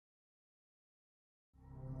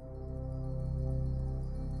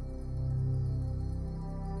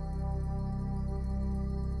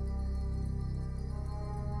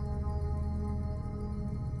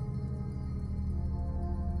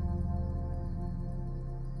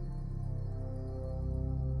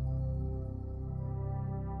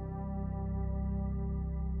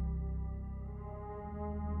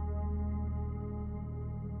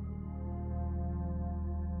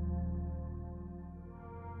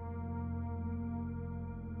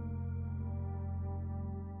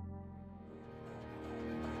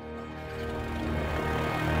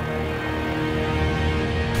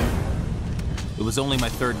was only my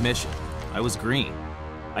third mission. I was green.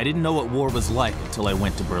 I didn't know what war was like until I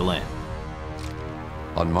went to Berlin.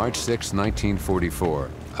 On March 6, 1944,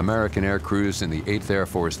 American air crews in the 8th Air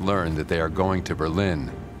Force learned that they are going to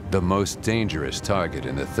Berlin, the most dangerous target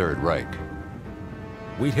in the Third Reich.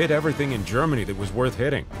 We'd hit everything in Germany that was worth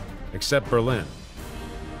hitting, except Berlin.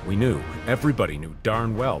 We knew, everybody knew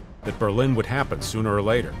darn well, that Berlin would happen sooner or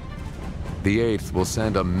later. The 8th will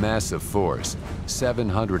send a massive force,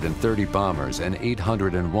 730 bombers and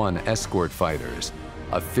 801 escort fighters.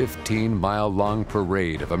 A 15-mile-long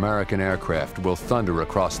parade of American aircraft will thunder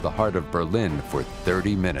across the heart of Berlin for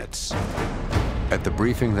 30 minutes. At the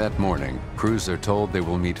briefing that morning, crews are told they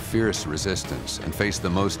will meet fierce resistance and face the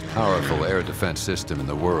most powerful air defense system in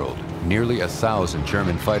the world. Nearly 1,000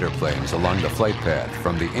 German fighter planes along the flight path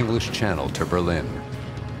from the English Channel to Berlin.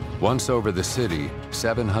 Once over the city,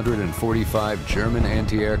 745 German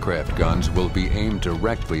anti-aircraft guns will be aimed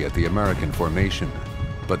directly at the American formation.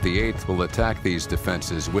 But the 8th will attack these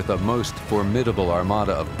defenses with a most formidable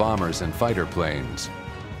armada of bombers and fighter planes.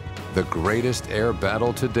 The greatest air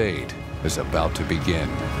battle to date is about to begin.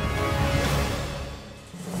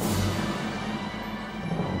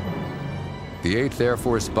 The 8th Air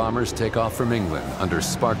Force bombers take off from England under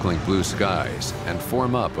sparkling blue skies and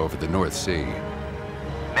form up over the North Sea.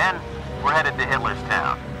 Men, we're headed to Hitler's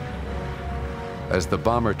town. As the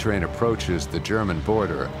bomber train approaches the German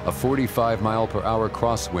border, a 45-mile-per-hour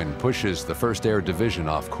crosswind pushes the 1st Air Division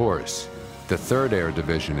off course. The 3rd Air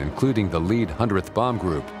Division, including the lead 100th Bomb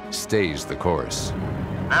Group, stays the course.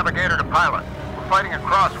 Navigator to pilot, we're fighting a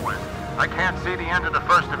crosswind. I can't see the end of the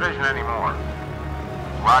 1st Division anymore.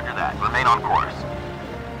 Roger that. Remain on course.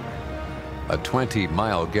 A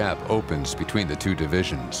 20-mile gap opens between the two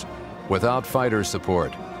divisions. Without fighter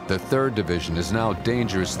support, the 3rd Division is now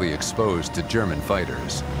dangerously exposed to German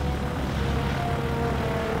fighters.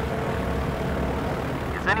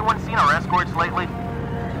 Has anyone seen our escorts lately?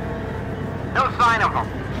 No sign of them.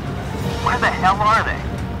 Where the hell are they?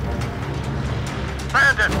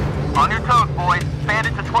 Bandits! On your toes, boys.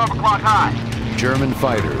 Bandits at 12 o'clock high. German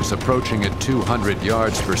fighters approaching at 200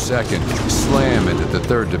 yards per second slam into the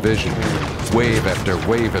 3rd Division. Wave after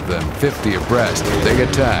wave of them, 50 abreast, they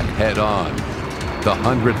attack head-on. The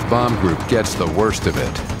 100th Bomb Group gets the worst of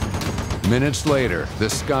it. Minutes later, the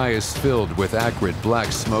sky is filled with acrid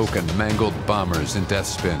black smoke and mangled bombers in death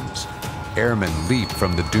spins. Airmen leap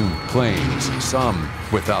from the doomed planes, some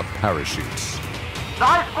without parachutes. The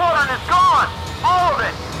high squadron is gone! All of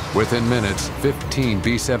it! Within minutes, 15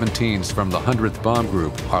 B-17s from the 100th Bomb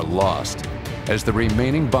Group are lost. As the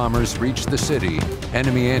remaining bombers reach the city,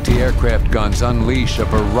 enemy anti-aircraft guns unleash a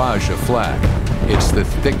barrage of flak. It's the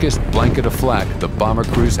thickest blanket of flak the bomber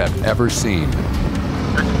crews have ever seen.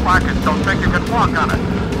 This flakers don't think you can walk on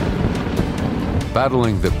it.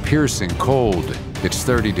 Battling the piercing cold, it's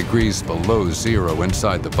 30 degrees below zero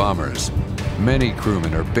inside the bombers. Many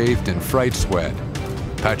crewmen are bathed in fright sweat.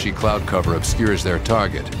 Patchy cloud cover obscures their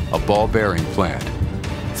target, a ball bearing plant.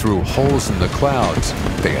 Through holes in the clouds,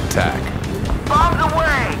 they attack. Bombs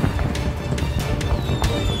away!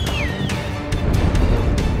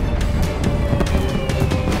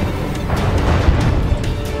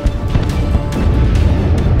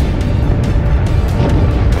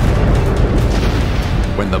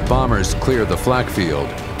 When the bombers clear the flak field,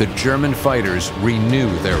 the German fighters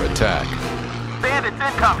renew their attack. Bandits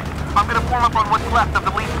incoming! I'm gonna form up on what's left of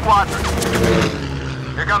the lead squadron.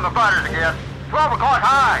 Here come the fighters again. 12 o'clock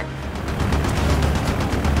high!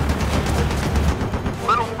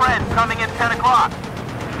 Little Fred's coming in 10 o'clock.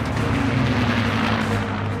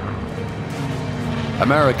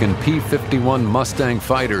 American P-51 Mustang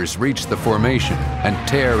fighters reach the formation and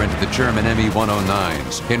tear into the German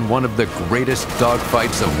Me-109s in one of the greatest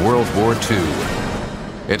dogfights of World War II.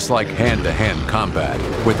 It's like hand-to-hand combat,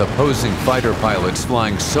 with opposing fighter pilots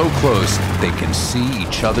flying so close they can see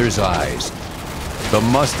each other's eyes. The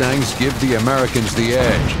Mustangs give the Americans the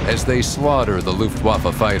edge as they slaughter the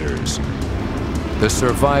Luftwaffe fighters. The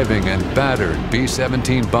surviving and battered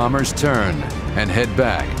B-17 bombers turn and head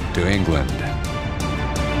back to England.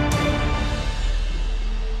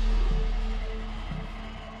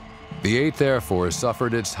 The 8th Air Force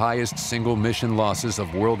suffered its highest single mission losses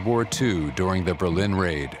of World War II during the Berlin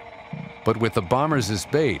raid. But with the bombers as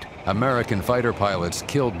bait, American fighter pilots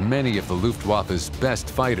killed many of the Luftwaffe's best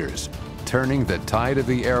fighters, turning the tide of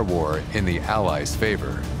the air war in the Allies'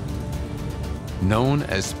 favor. Known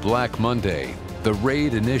as Black Monday, the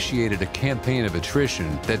raid initiated a campaign of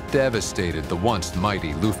attrition that devastated the once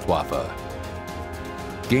mighty Luftwaffe.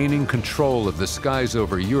 Gaining control of the skies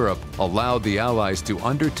over Europe allowed the Allies to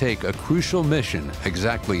undertake a crucial mission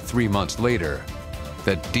exactly 3 months later.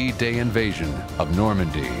 the D-Day invasion of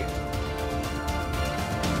Normandy.